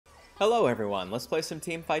Hello everyone, let's play some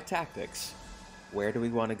Teamfight Tactics. Where do we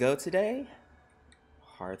want to go today?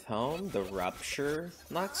 Hearthhome, the Rupture,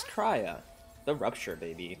 Nox Crya. The Rupture,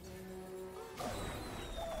 baby.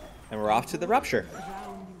 And we're off to the Rupture.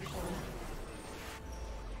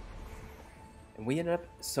 And we ended up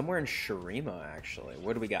somewhere in Shurima, actually.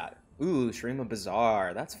 What do we got? Ooh, Shurima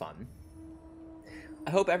Bazaar, that's fun. I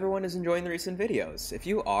hope everyone is enjoying the recent videos. If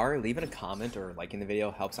you are, leaving a comment or liking the video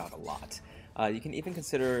helps out a lot. You can even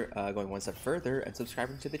consider going one step further and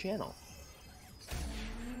subscribing to the channel.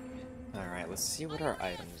 Alright, let's see what our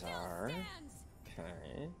items are.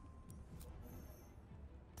 Okay.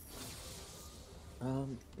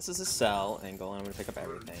 This is a sell angle, and I'm going to pick up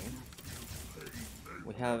everything.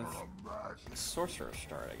 We have a Sorcerer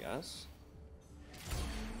start, I guess.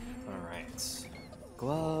 Alright.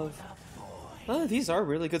 Glove. Oh, these are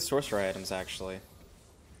really good Sorcerer items, actually.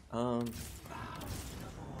 We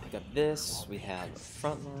got this, we have a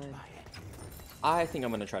frontline. I think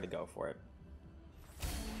I'm gonna try to go for it.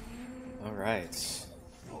 Alright.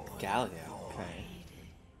 Gallia, okay.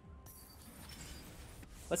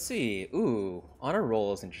 Let's see. Ooh, honor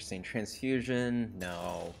roll is interesting. Transfusion,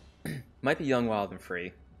 no. Might be young, wild, and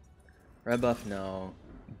free. Red buff, no.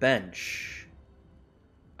 Bench.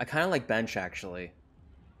 I kinda like bench, actually.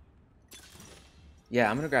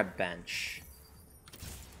 Yeah, I'm gonna grab bench.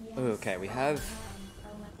 Ooh, okay, we have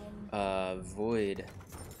Void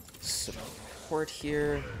support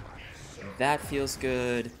here. That feels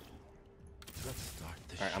good.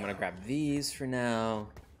 Alright, I'm gonna grab these for now.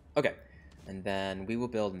 Okay, and then we will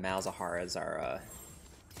build Malzahar as our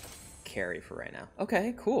carry for right now.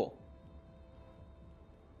 Okay, cool.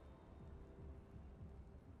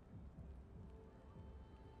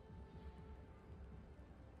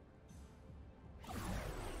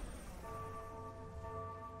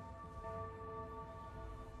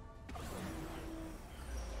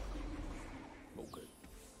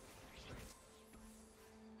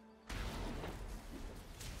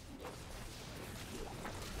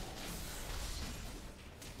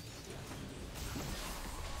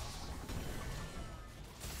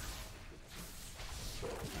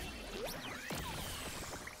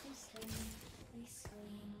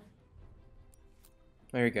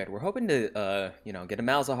 Very good. We're hoping to, you know, get a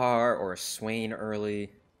Malzahar or a Swain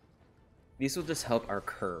early. These will just help our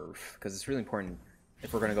curve, because it's really important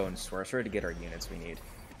if we're going to go in Sorcerer to get our units we need.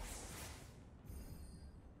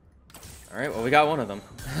 Alright, well, we got one of them.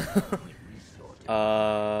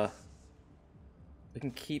 We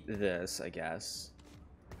can keep this, I guess.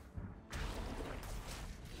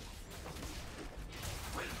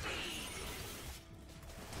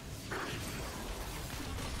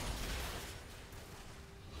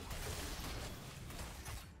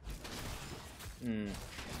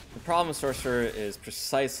 The problem with Sorcerer is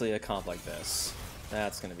precisely a comp like this.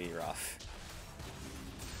 That's going to be rough.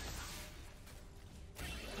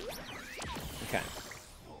 Okay.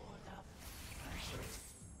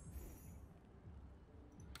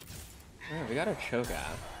 Oh, we got our Cho'Gath.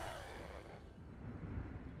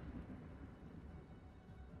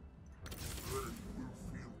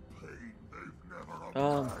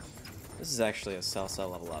 This is actually a cell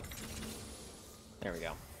level up. There we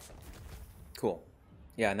go. Cool.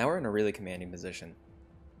 Yeah, now we're in a really commanding position.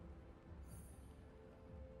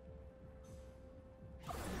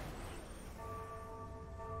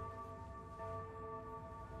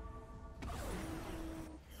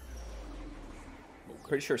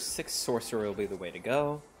 Pretty sure 6 Sorcerer will be the way to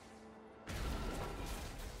go.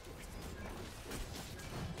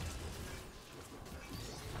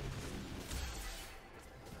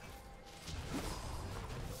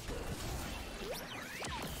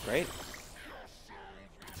 Great.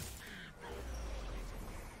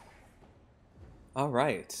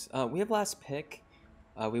 Alright, we have last pick.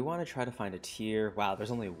 We want to try to find a tier. Wow,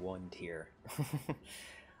 there's only one tier.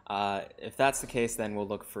 If that's the case, then we'll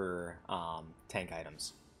look for tank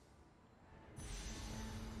items.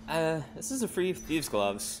 This is a free Thieves'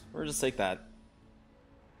 Gloves. We'll just take that.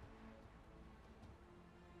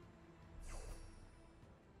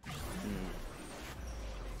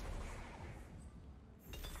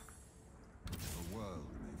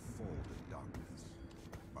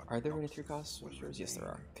 Are there any 3-cost sorcerers? Yes, there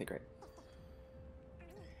are. Okay, great.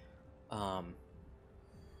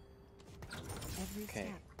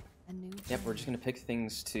 Okay. Yep, we're just gonna pick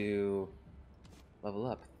things to level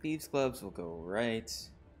up. Thieves' Gloves will go right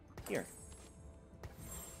here.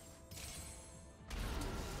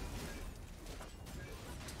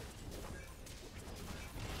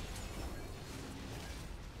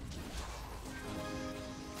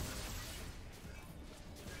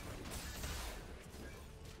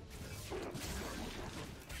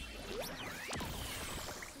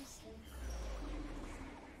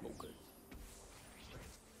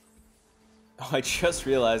 Oh, I just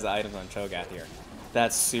realized the items on Cho'Gath here.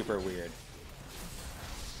 That's super weird.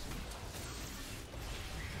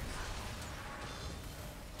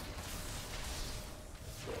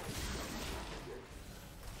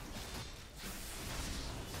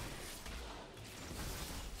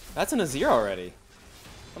 That's an Azir already.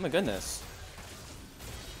 Oh my goodness.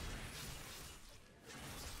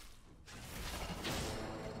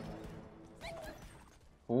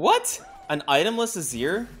 What? An itemless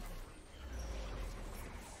Azir?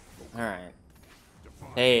 Alright.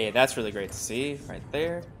 Hey, that's really great to see. Right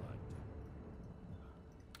there.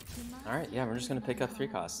 Alright, yeah, we're just gonna pick up 3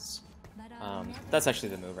 costs. That's actually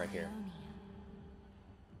the move right here.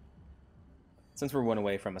 Since we're 1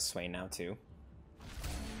 away from a Swain now, too.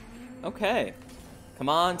 Okay. Come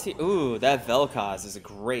on, ooh, that Vel'Koz is a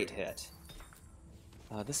great hit.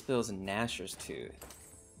 This build's a Nashor's Tooth.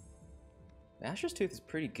 Nashor's Tooth is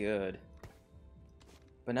pretty good.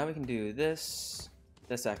 But now we can do this.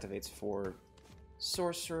 This activates for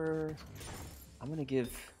Sorcerer. I'm gonna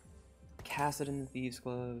give Kassadin the Thieves'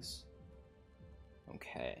 Gloves.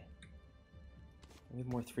 Okay. We have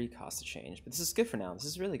more 3 costs to change, but this is good for now. This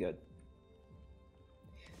is really good.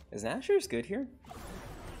 Is Nashor's good here?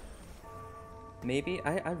 Maybe?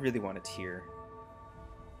 I really want a tier.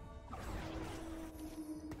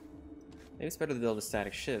 Maybe it's better to build a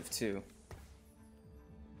static Shiv, too.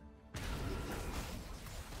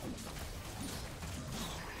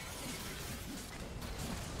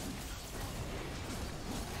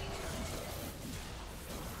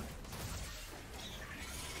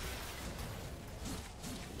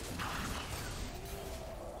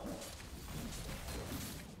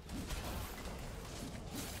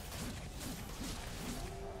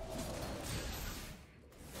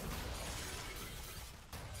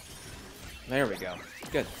 There we go.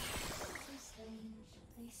 Good.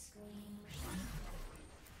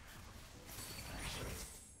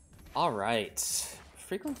 Alright.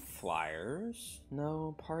 Frequent flyers?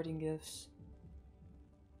 No. Parting gifts?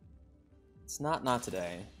 It's not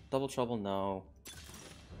today. Double trouble? No.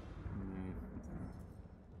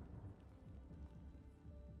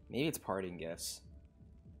 Maybe it's parting gifts.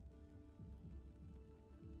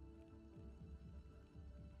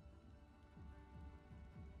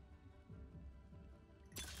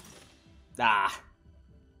 Ah.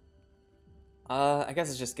 I guess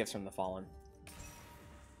it's just gifts from the Fallen.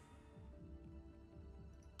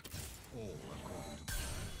 Oh,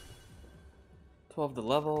 12 the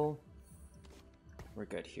level. We're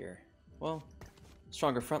good here. Well,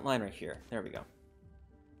 stronger front line right here. There we go.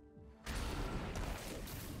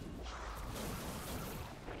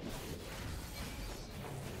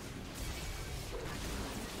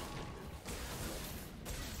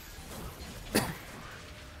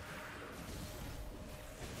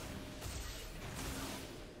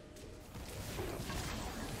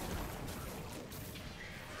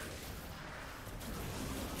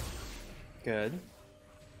 Good.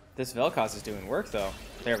 This Vel'Koz is doing work, though.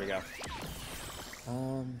 There we go.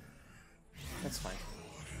 That's fine.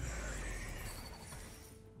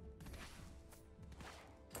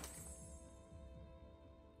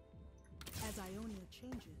 As Ionia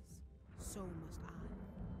changes, so must I.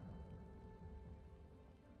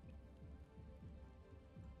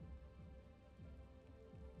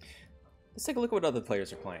 Let's take a look at what other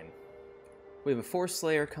players are playing. We have a Force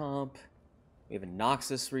Slayer comp. We have a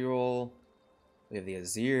Noxus reroll. We have the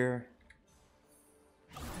Azir,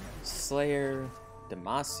 Slayer,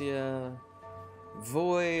 Demacia,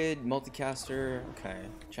 Void, Multicaster, okay,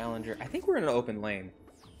 Challenger. I think we're in an open lane.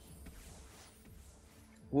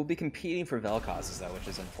 We'll be competing for Vel'Kozes though, which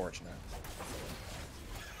is unfortunate.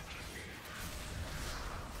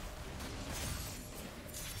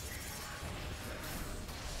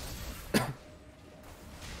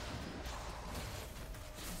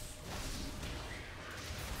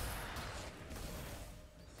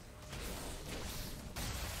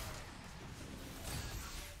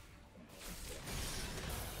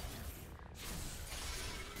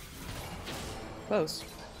 Close.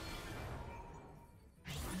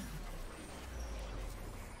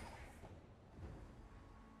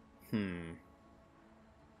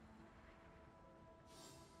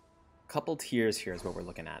 Couple tiers here is what we're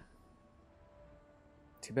looking at.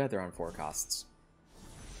 Too bad they're on 4 costs.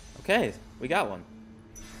 Okay, we got one.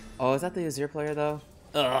 Oh, is that the Azir player though?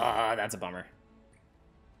 Ugh, that's a bummer.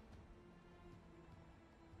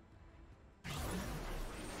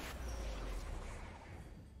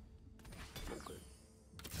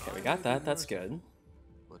 Okay, we got that. That's good.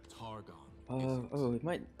 Oh, we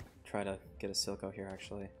might try to get a Silco here,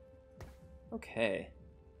 actually. Okay.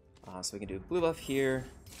 So we can do blue buff here.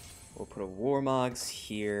 We'll put a Warmogs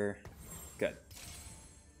here. Good.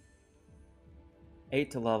 8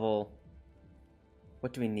 to level.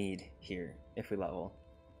 What do we need here if we level?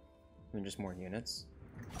 I mean, just more units.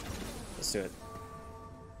 Let's do it.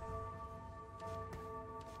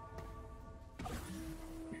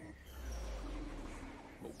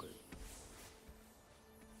 Okay.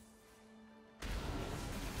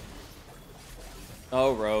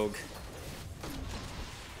 Oh, rogue.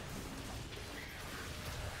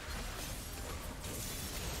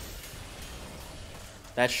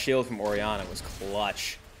 That shield from Oriana was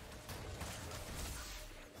clutch.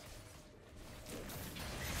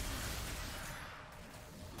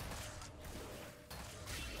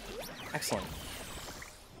 Excellent.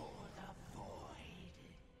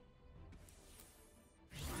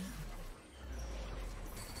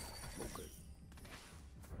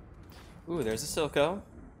 Ooh, there's a Silco.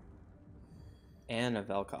 And a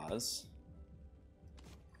Vel'Koz.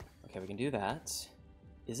 Okay, we can do that.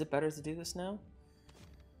 Is it better to do this now?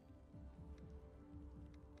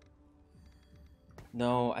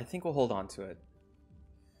 No, I think we'll hold on to it.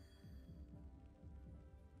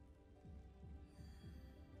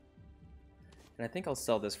 And I think I'll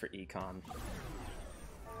sell this for Econ.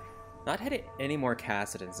 Not hitting any more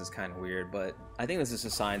Cassidans is kind of weird, but I think this is a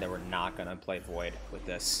sign that we're not going to play Void with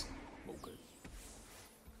this. Okay.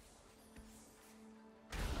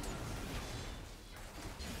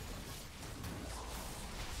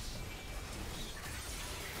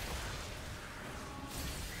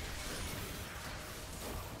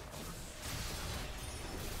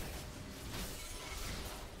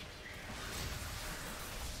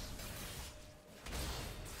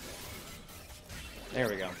 There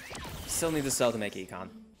we go. Still need to sell to make Econ.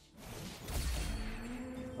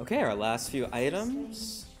 Okay, our last few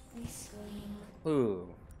items. Ooh,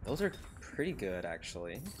 those are pretty good,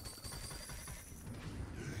 actually.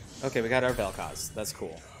 Okay, we got our Vel'Koz. That's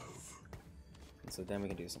cool. And so then we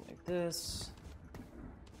can do something like this.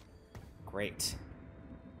 Great.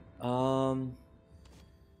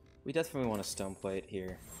 We definitely want a stone plate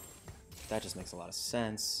here. That just makes a lot of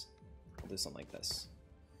sense. We'll do something like this.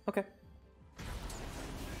 Okay.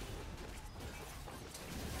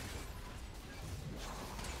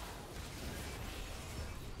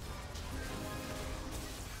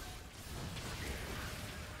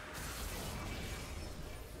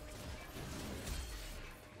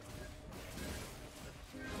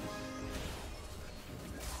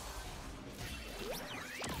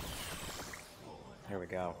 There we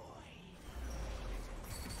go.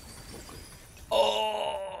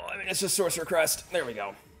 Oh, I mean, it's just Sorcerer Crest. There we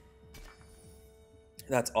go.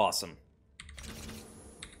 That's awesome.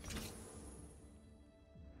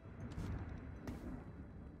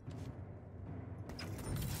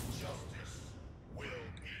 Justice will be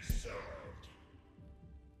served.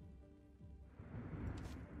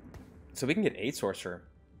 So we can get 8 Sorcerer.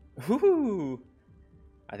 Woohoo!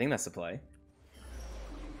 I think that's the play.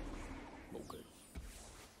 Okay.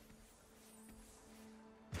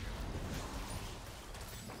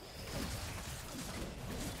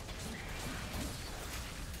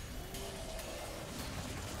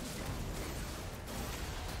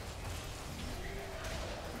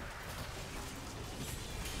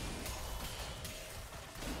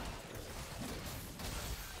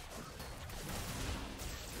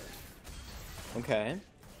 Okay.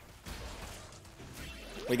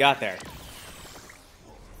 We got there.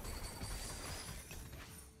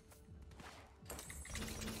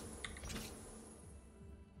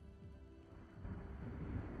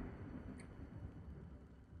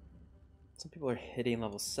 Some people are hitting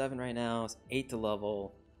level 7 right now. It's 8 to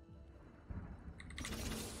level.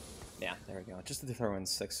 Yeah, there we go. Just to throw in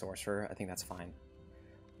 6 Sorcerer, I think that's fine.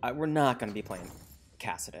 We're not going to be playing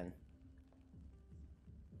Cassidon.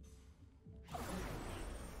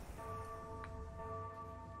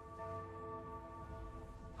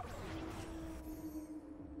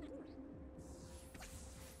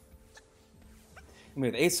 I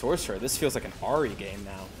mean, with 8 Sorcerer, this feels like an Ahri game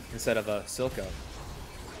now, instead of a Silco.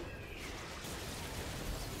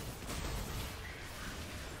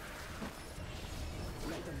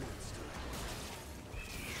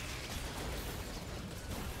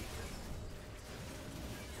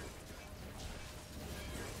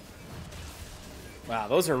 Wow,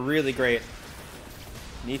 those are really great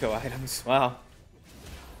Nico items. Wow.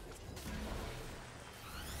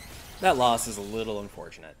 That loss is a little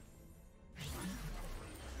unfortunate.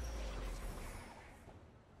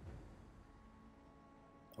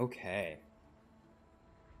 Okay.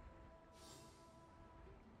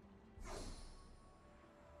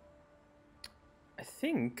 I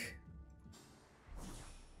think...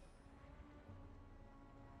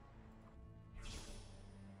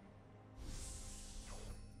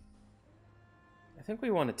 I think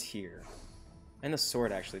we want a tier. And the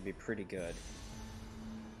sword actually would be pretty good.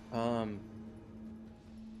 But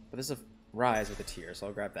this is a rise with a tier, so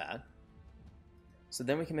I'll grab that. So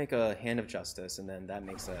then we can make a Hand of Justice, and then that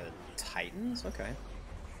makes a Titans? Okay.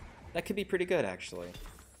 That could be pretty good, actually.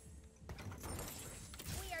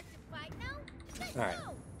 We are to fight now? Let's Alright.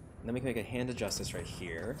 go! Then we can make a Hand of Justice right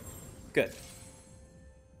here. Good.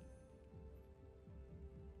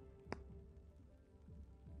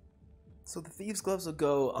 So the Thieves' Gloves will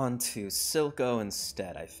go onto Silco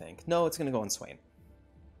instead, I think. No, it's going to go on Swain.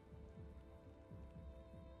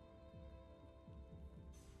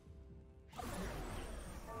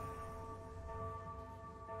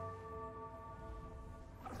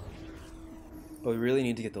 But we really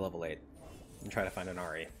need to get to level 8 and try to find an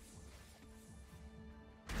Ahri.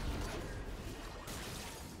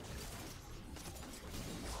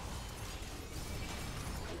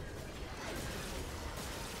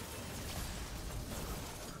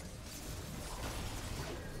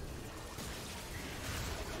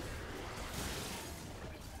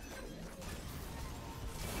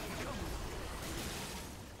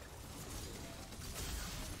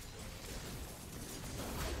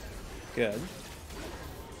 Good.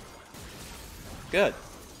 Good.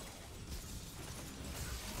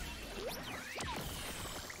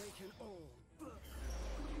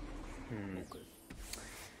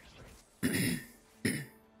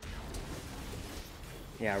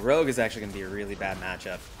 Yeah, Rogue is actually going to be a really bad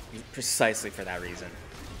matchup, precisely for that reason.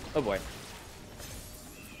 Oh boy.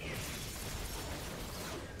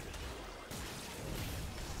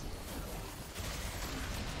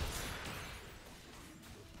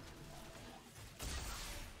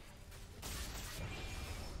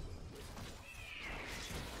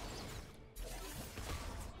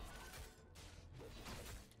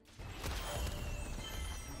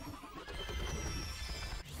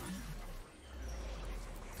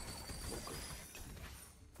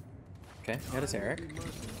 Okay, got his Eric.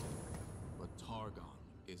 But Targon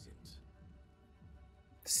isn't.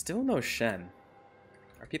 Still no Shen.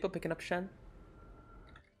 Are people picking up Shen?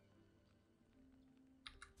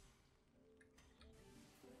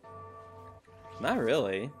 Not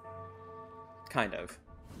really. Kind of.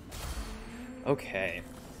 Okay.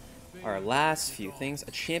 Our last few things.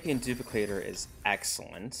 A champion duplicator is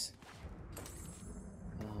excellent.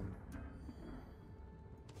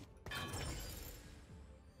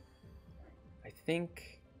 I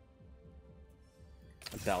think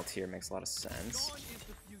a belt here makes a lot of sense.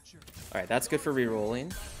 Alright, that's good for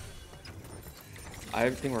rerolling. I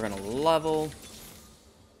think we're gonna level.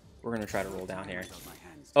 We're gonna try to roll down here.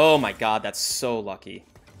 Oh my god, that's so lucky.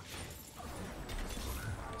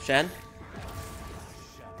 Shen?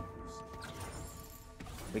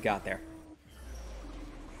 We got there.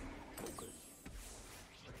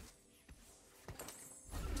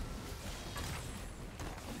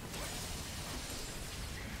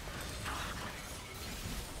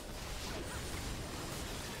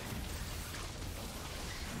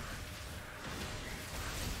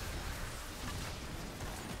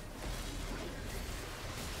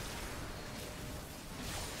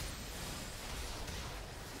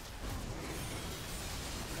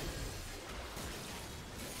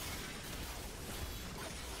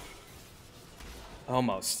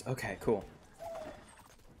 Almost. Okay, cool.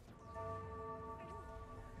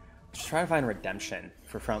 Just try to find redemption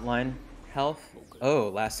for frontline health. Oh,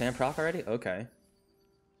 last stand proc already? Okay.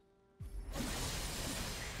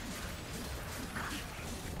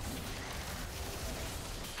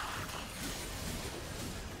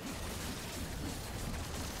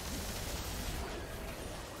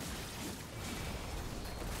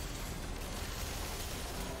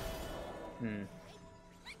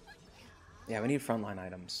 Yeah, we need frontline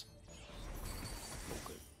items.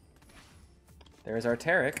 There's our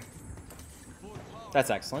Taric. That's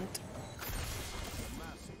excellent.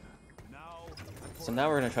 So now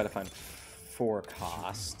we're going to try to find 4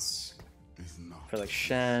 costs for like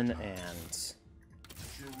Shen and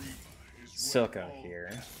Silco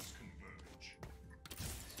here.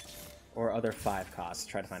 Or other 5 costs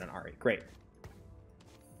to try to find an Ahri. Great.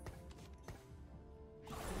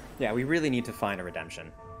 Yeah, we really need to find a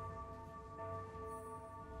redemption.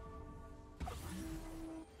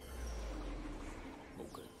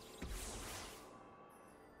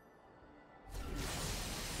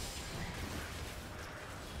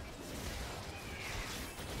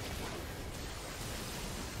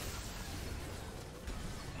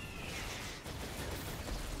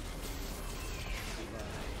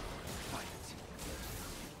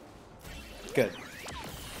 Good.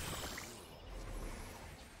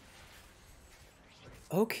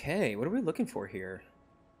 Okay, what are we looking for here?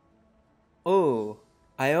 Oh,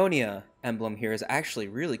 Ionia emblem here is actually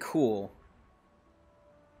really cool.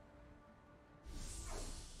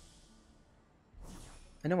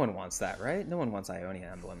 And no one wants that, right? No one wants Ionia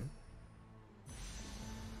emblem.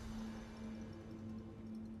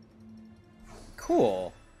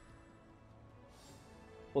 Cool.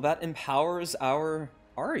 Well, that empowers our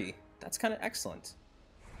Ahri. That's kind of excellent.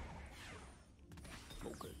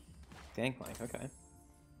 Okay. Gangplank, okay.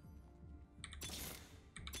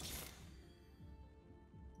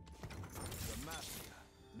 The master,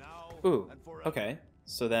 now Ooh, and forever. okay.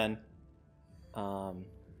 So then,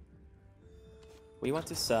 we want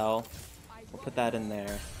to sell. We'll put that in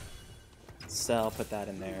there. Sell, put that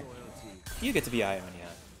in there. You get to be Ionia.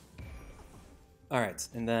 Alright,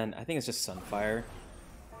 and then I think it's just Sunfire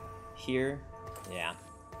here. Yeah.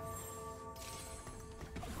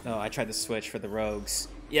 Oh, I tried to switch for the rogues.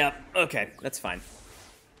 Yep, okay, that's fine.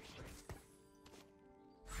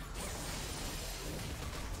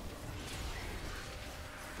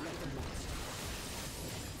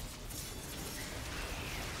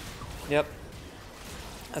 Yep.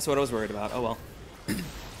 That's what I was worried about. Oh well.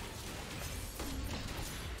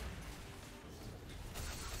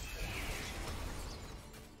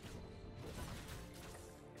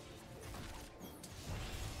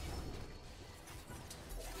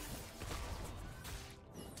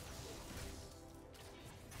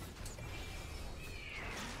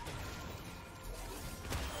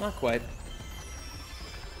 Not quite.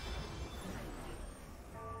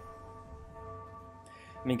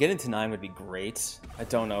 I mean, getting to 9 would be great. I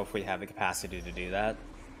don't know if we have the capacity to do that.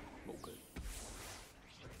 Okay.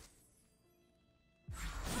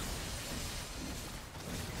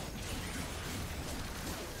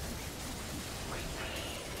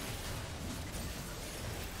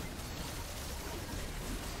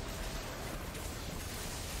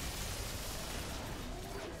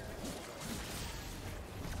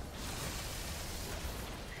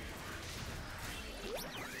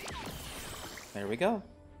 There we go.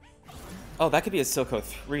 Oh, that could be a Silco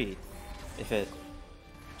 3 if it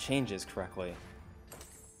changes correctly.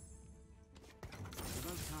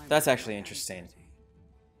 That's actually interesting.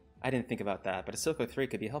 I didn't think about that, but a Silco 3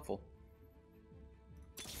 could be helpful.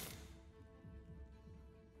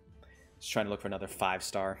 Just trying to look for another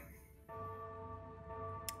 5-star.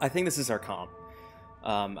 I think this is our comp.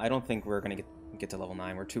 I don't think we're gonna get to level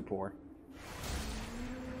 9. We're too poor.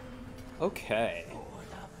 Okay.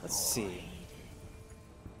 Let's see.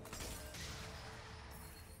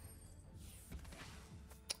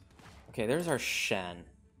 Okay, there's our Shen.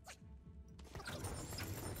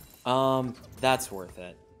 That's worth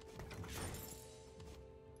it.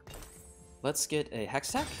 Let's get a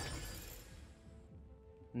Hextech?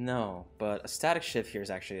 No, but a Static Shift here is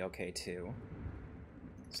actually okay too.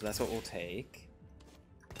 So that's what we'll take.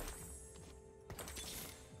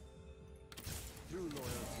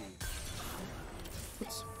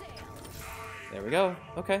 Oops. There we go.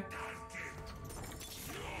 Okay.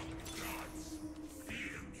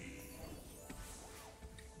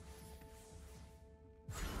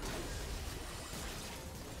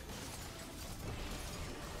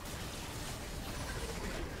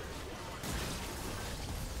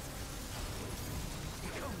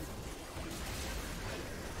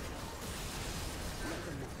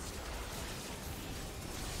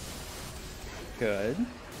 Good.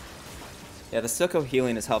 Yeah, the Silco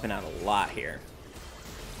healing is helping out a lot here.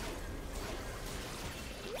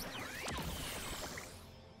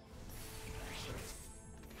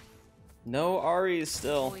 No Ahri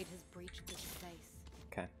still. Void has breached this space.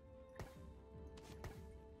 Okay.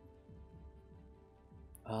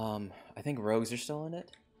 I think rogues are still in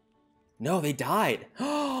it. No, they died.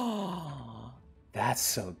 That's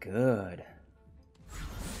so good.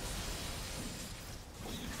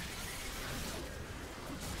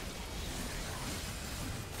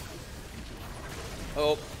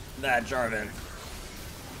 Oh, that Jarvan.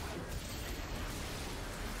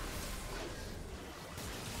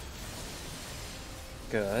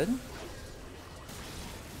 Good.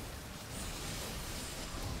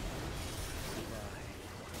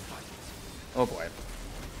 Oh boy.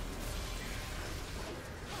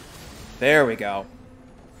 There we go.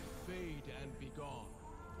 Fade and be gone.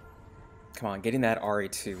 Come on, getting that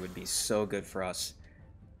RE2 would be so good for us.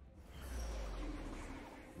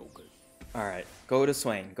 Okay. Alright, go to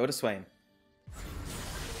Swain. Go to Swain.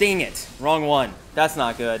 Dang it! Wrong one. That's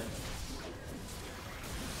not good.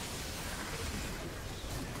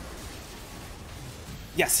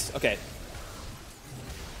 Yes, okay.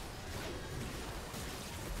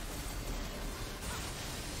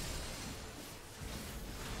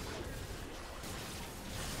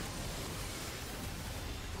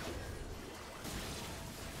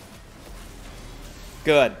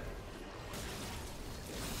 Good.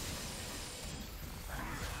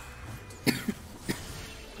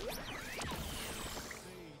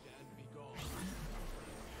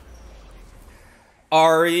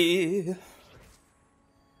 Ahri.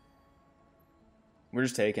 We're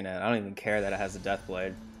just taking it. I don't even care that it has a death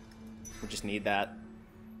blade. We just need that.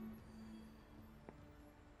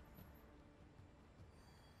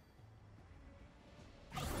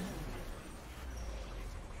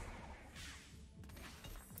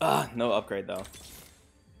 No upgrade though.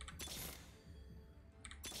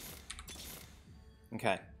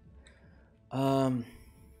 Okay.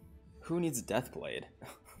 Who needs a death blade?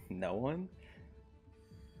 No one?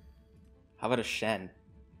 How about a Shen?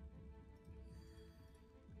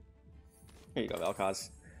 Here you go, Vel'Koz.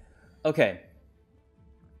 Okay.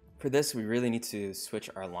 For this, we really need to switch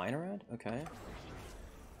our line around. Okay.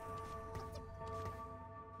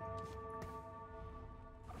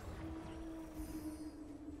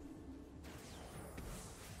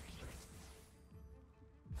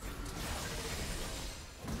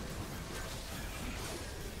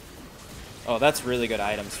 Oh, that's really good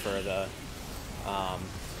items for the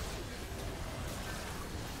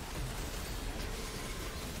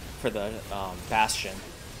Bastion.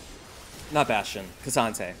 Not Bastion,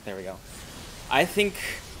 K'Sante. There we go. I think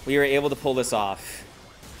we were able to pull this off.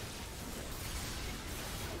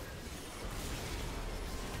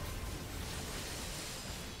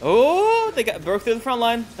 Oh, they broke through the front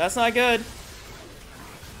line. That's not good.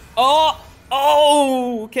 Oh,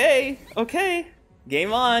 okay, okay.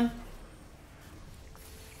 Game on.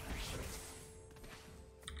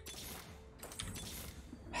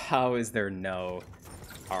 How is there no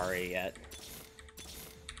Ahri yet?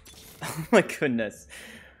 Oh my goodness.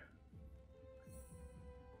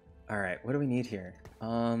 Alright, what do we need here?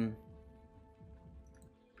 I'm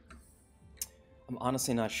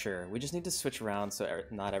honestly not sure. We just need to switch around so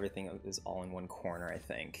not everything is all in one corner, I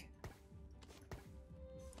think.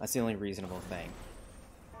 That's the only reasonable thing.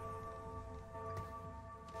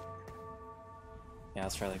 Yeah,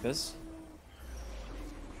 let's try like this.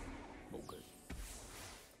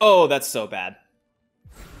 Oh, that's so bad.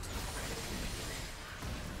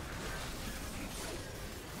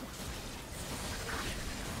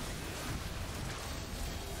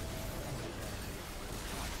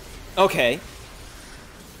 Okay.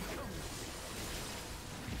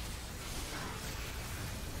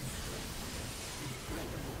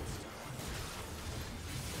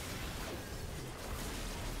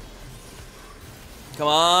 Come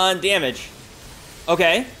on, damage.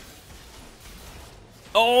 Okay.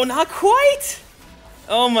 Oh, not quite!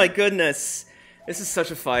 Oh my goodness. This is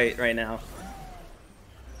such a fight right now.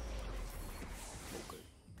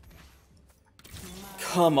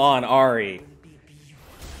 Come on, Ahri.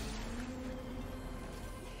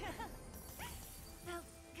 Felt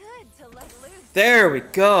good to let loose. There we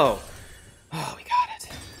go. Oh, we got it.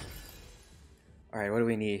 Alright, what do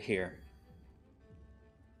we need here?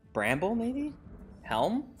 Bramble, maybe?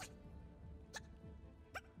 Helm?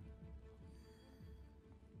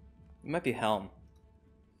 It might be Helm.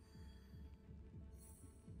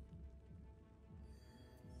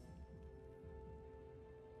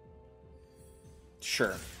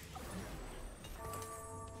 Sure.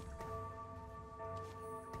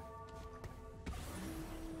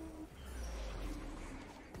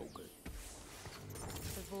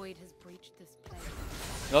 The void has breached this place.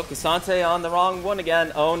 Oh, K'Sante on the wrong one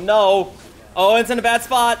again. Oh no! Oh, it's in a bad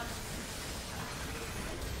spot!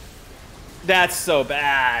 That's so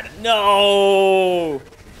bad. No!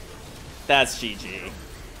 That's GG.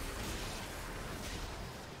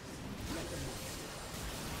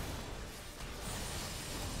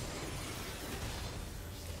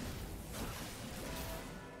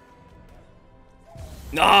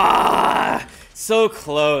 Ah! So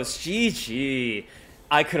close. GG.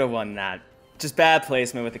 I could have won that. Just bad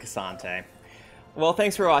placement with the K'Sante. Well,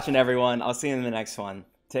 thanks for watching, everyone. I'll see you in the next one.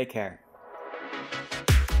 Take care.